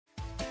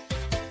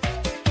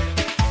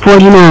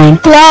49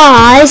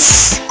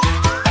 plus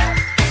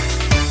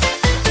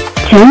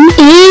 10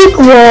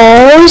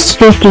 equals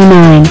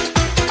 59.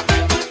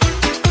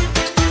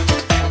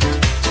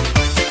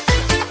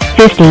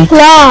 50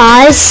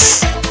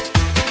 plus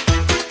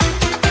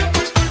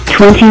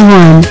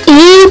 21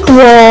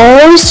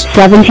 equals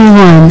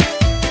 71.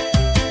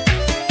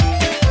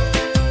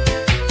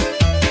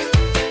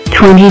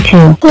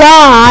 22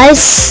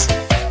 plus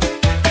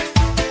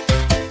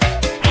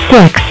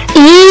 6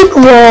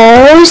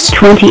 equals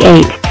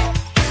 28.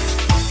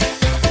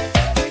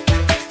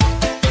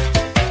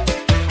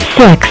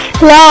 6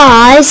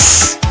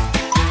 plus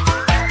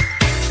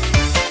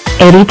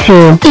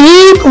 82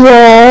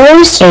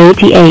 equals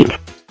 88.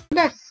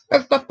 This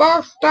is the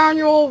first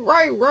annual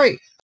ray race.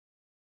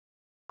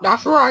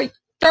 That's right,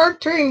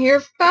 13 here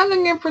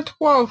standing in for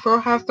 12 who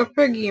has the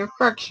piggy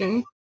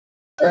infection.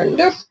 And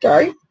this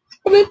day,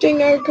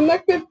 splitting our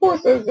collective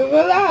forces is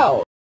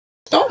allowed.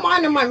 Don't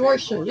mind my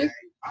voice changes.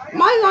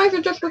 My lines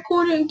are just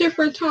recorded in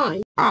different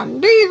times.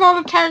 And these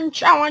are the 10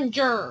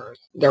 challengers.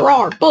 There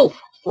are both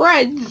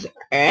friends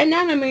and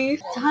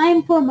enemies.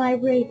 Time for my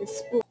raid to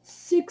split.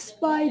 6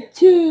 by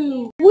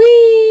 2.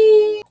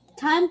 Whee!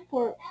 Time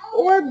for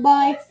 4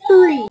 by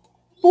 3.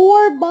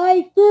 4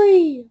 by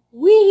 3.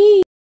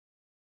 Whee!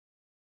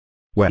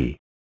 Way.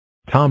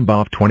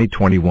 Tomboff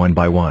 2021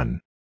 by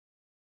 1.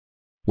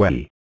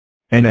 Way.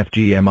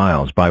 NFGM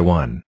miles by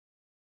 1.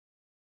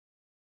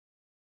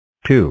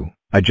 2.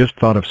 I just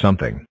thought of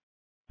something.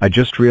 I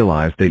just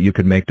realized that you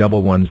could make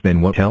double ones,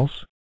 then what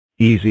else?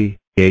 Easy,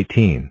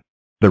 18.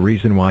 The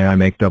reason why I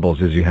make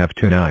doubles is you have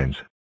 2 9s.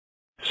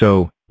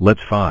 So,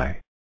 let's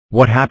fi.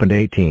 What happened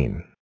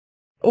 18?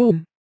 Oh,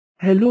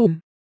 hello.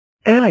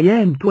 I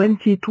am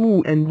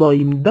 22 and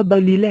I'm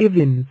double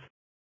 11s.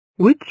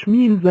 Which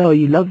means I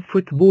love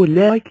football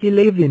like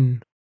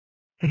 11.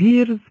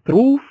 Here's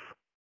proof.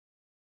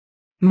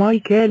 My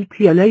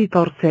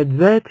calculator said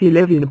that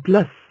 11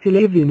 plus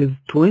 11 is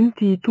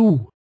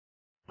 22.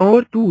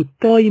 Or 2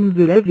 times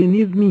 11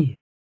 is me.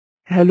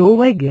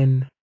 Hello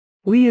again.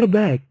 We're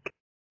back.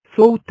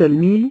 So tell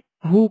me,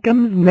 who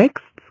comes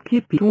next?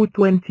 Skip to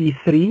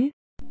 23?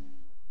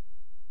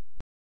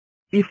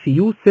 If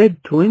you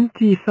said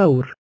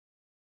 24.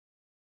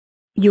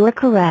 You're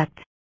correct.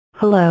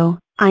 Hello,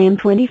 I am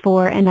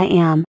 24 and I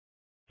am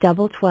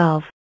double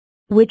 12.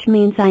 Which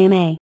means I am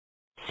a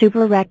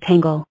super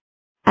rectangle.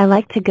 I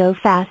like to go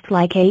fast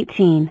like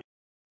 18.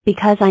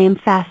 Because I am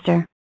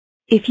faster.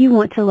 If you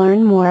want to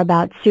learn more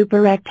about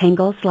super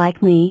rectangles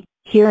like me,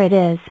 here it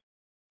is.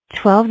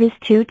 12 is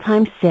 2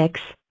 times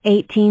 6,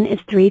 18 is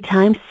 3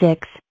 times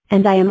 6,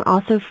 and I am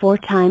also 4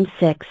 times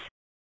 6.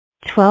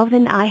 12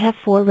 and I have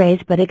 4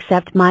 rays, but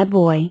except my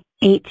boy,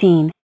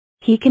 18.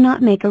 He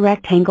cannot make a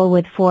rectangle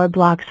with 4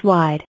 blocks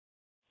wide.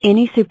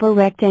 Any super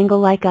rectangle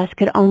like us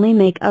could only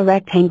make a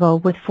rectangle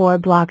with 4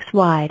 blocks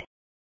wide.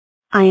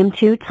 I am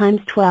 2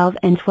 times 12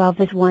 and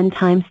 12 is 1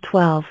 times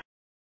 12.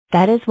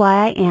 That is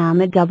why I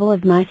am a double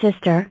of my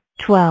sister,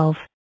 12.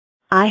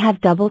 I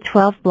have double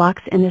 12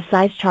 blocks in the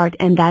size chart,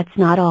 and that's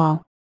not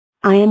all.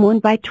 I am 1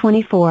 by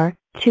 24,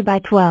 2 by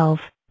 12,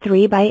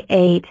 3 by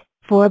 8,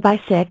 4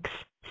 by 6,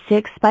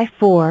 6 by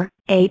 4,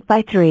 8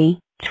 by 3,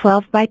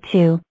 12 by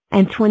 2,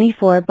 and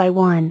 24 by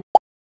 1.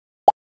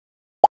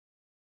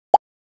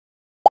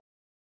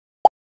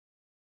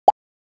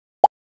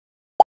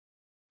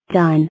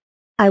 Done.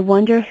 I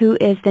wonder who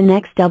is the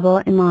next double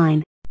in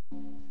line.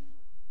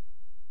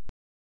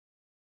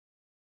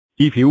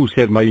 If you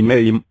said my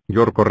name,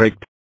 you're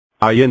correct.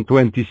 I am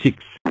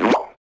 26.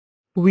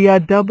 We are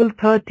double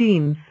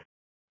 13s.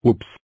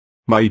 Oops.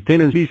 My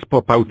tendencies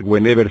pop out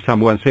whenever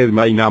someone said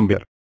my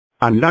number.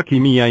 Unlucky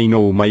me, I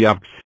know my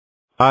apps.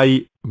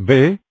 I,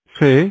 B,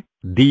 C,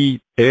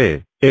 D,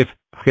 E, F,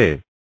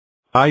 G,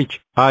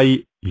 H,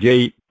 I,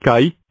 J,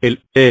 K, L,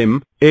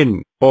 M,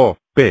 N, O,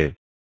 P.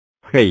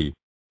 Hey.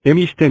 M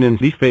is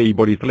tendency's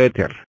favorite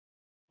letter.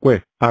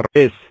 Q, R,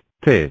 S,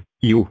 T,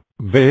 U,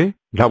 V,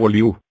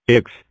 W,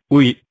 X,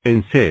 Y,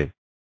 and C.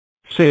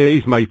 C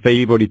is my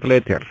favorite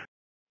letter.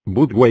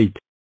 But wait.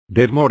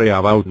 There's more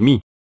about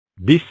me.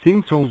 This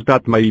thing shows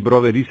that my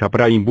brother is a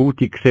prime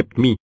but except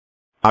me.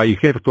 I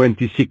have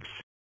 26.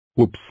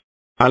 Oops.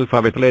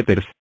 Alphabet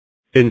letters.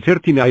 And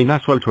 39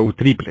 is also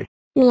triple.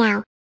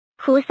 Meow.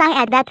 Who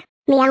said that?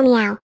 Meow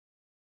meow.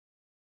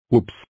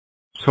 Oops.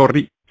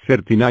 Sorry,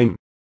 39.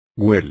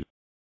 Well.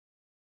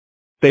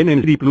 10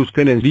 and 3 plus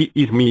 10 and 3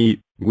 is me,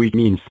 which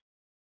means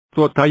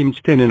 2 times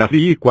 10 and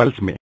 3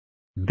 equals me.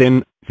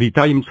 Then, 3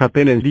 times a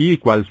 10 and 3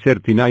 equals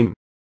 39.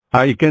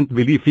 I can't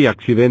believe he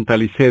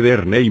accidentally said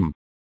their name.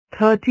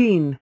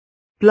 13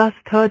 plus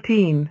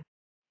 13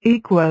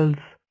 equals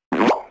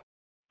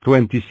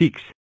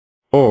 26.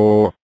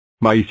 Oh,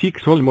 my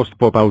 6 almost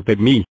pop out at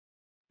me.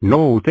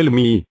 No, tell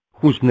me,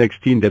 who's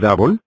next in the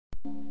double?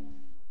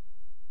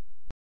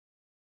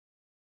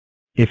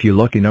 If you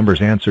lucky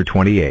numbers answer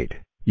 28,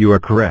 you are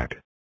correct.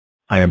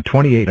 I am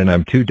 28 and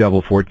I'm 2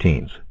 double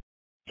 14s.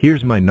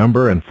 Here's my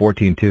number and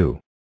 14 too.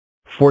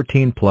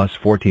 14 plus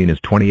 14 is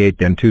 28,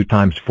 then 2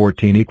 times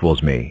 14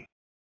 equals me.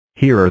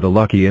 Here are the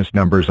luckiest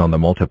numbers on the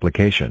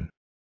multiplication.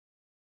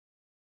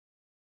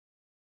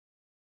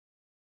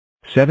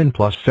 7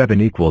 plus 7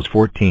 equals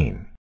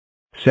 14.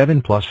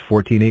 7 plus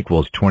 14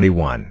 equals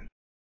 21.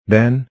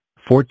 Then,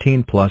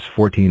 14 plus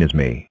 14 is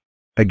me.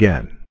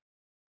 Again.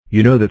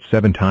 You know that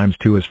 7 times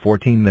 2 is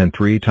 14, then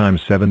 3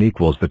 times 7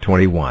 equals the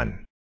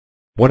 21.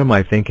 What am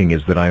I thinking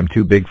is that I am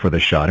too big for the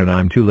shot and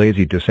I'm too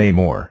lazy to say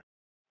more.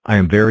 I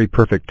am very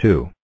perfect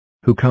too.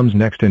 Who comes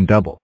next in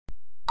double?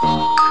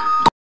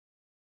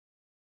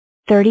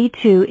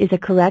 32 is a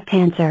correct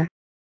answer.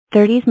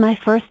 30 is my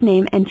first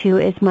name and 2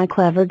 is my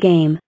clever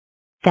game.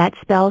 That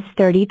spells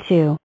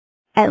 32.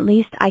 At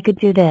least I could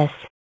do this.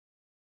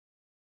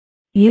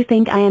 You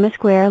think I am a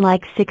square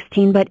like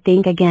 16, but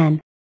think again.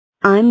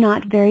 I'm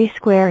not very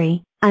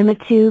squarey, I'm a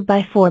 2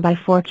 by 4 by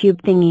 4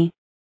 cube thingy.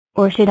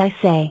 Or should I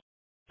say,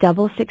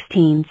 double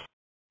 16s.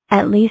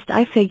 At least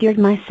I figured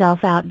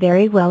myself out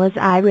very well as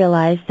I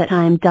realized that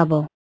I'm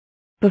double.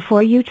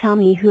 Before you tell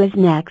me who is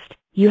next,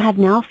 you have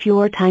now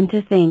fewer time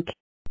to think.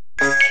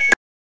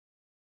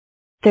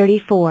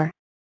 34.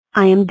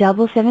 I am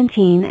double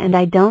 17 and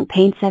I don't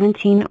paint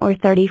 17 or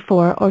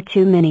 34 or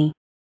too many.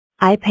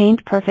 I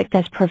paint perfect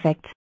as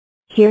perfect.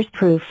 Here's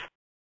proof.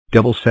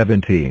 Double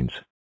 17s.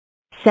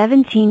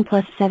 17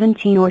 plus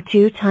 17 or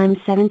 2 times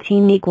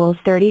 17 equals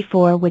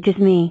 34, which is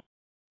me.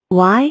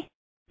 Why?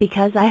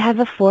 Because I have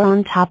a 4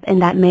 on top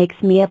and that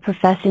makes me a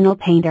professional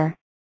painter.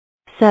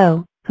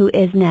 So, who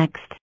is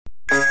next?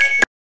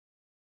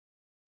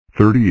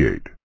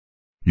 38.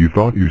 You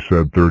thought you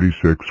said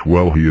 36,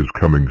 well he is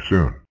coming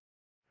soon.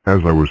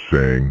 As I was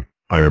saying,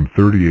 I am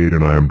 38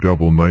 and I am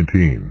double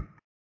 19.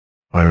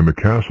 I am a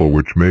castle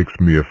which makes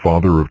me a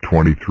father of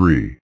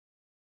 23.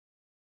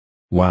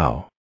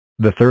 Wow.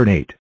 The third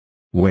 8.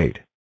 Wait.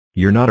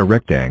 You're not a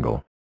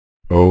rectangle.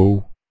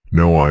 Oh,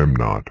 no I am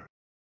not.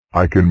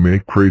 I can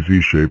make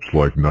crazy shapes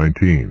like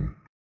 19.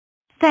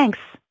 Thanks,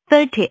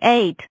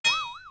 38.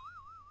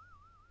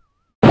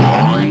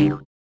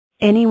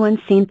 Anyone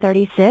seen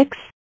 36?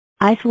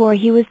 I swore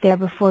he was there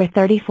before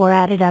 34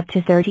 added up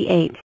to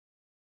 38.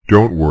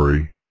 Don't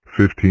worry,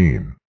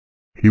 15.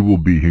 He will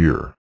be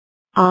here.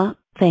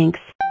 Thanks.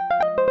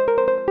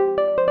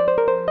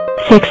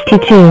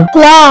 62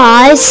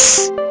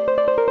 plus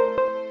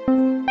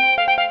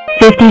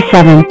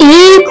 57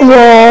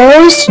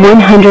 equals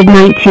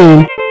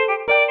 119.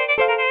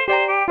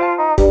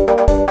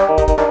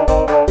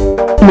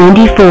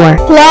 94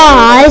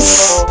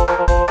 plus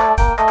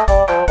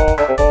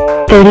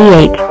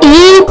 38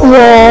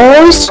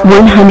 equals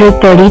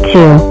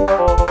 132.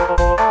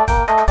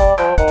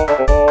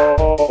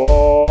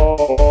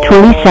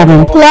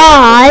 27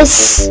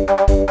 plus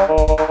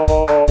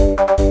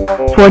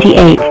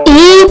 48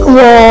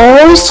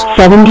 equals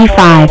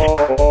 75.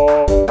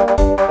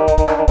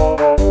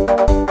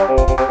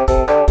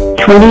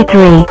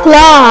 23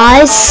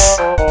 plus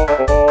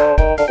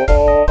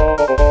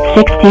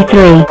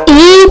 63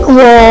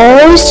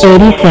 equals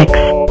 86.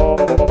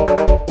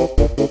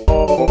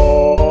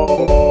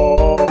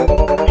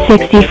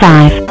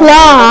 65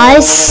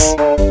 plus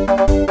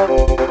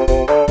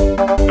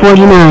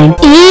 49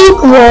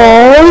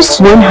 equals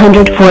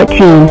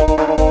 114.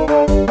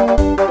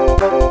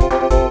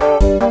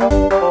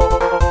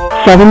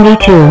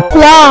 72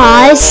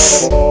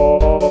 plus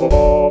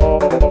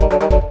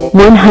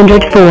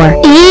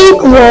 104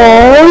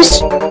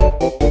 equals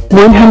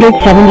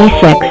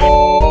 176.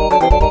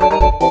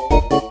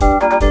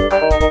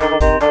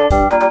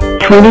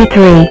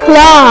 23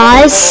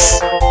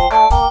 plus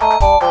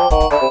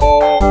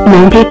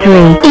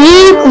 93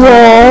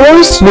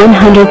 equals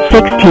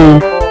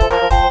 116.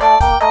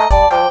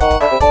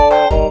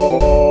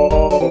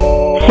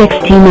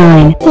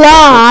 69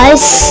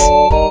 plus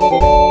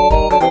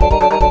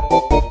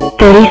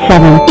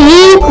 37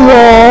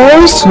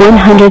 equals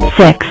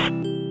 106.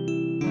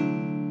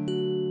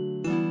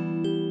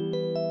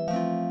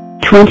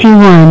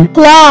 21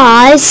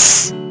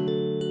 plus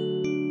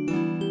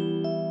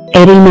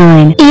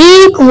 89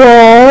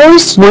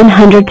 equals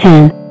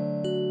 110.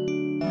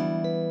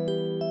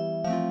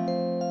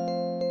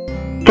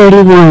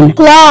 31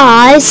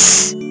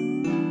 plus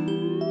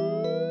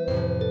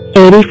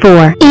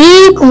 84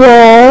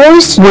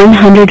 equals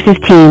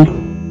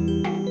 115.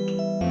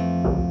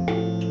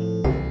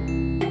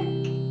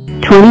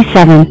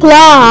 27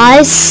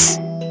 plus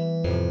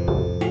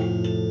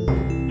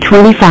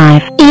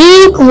 25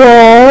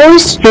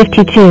 equals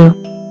 52.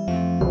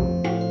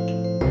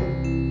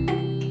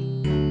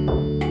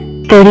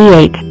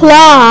 38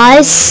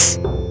 plus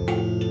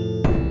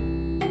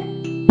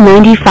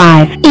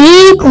 95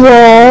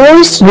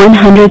 equals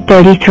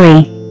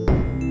 133.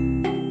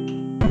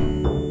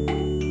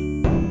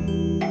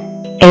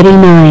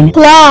 89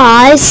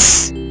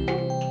 plus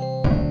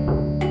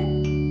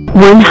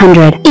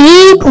 100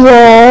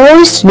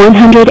 equals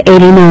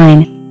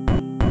 189.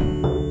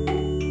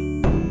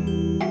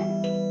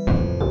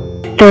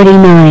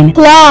 39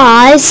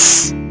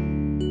 plus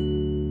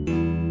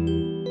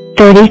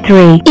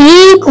 33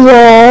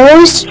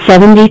 equals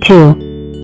 72.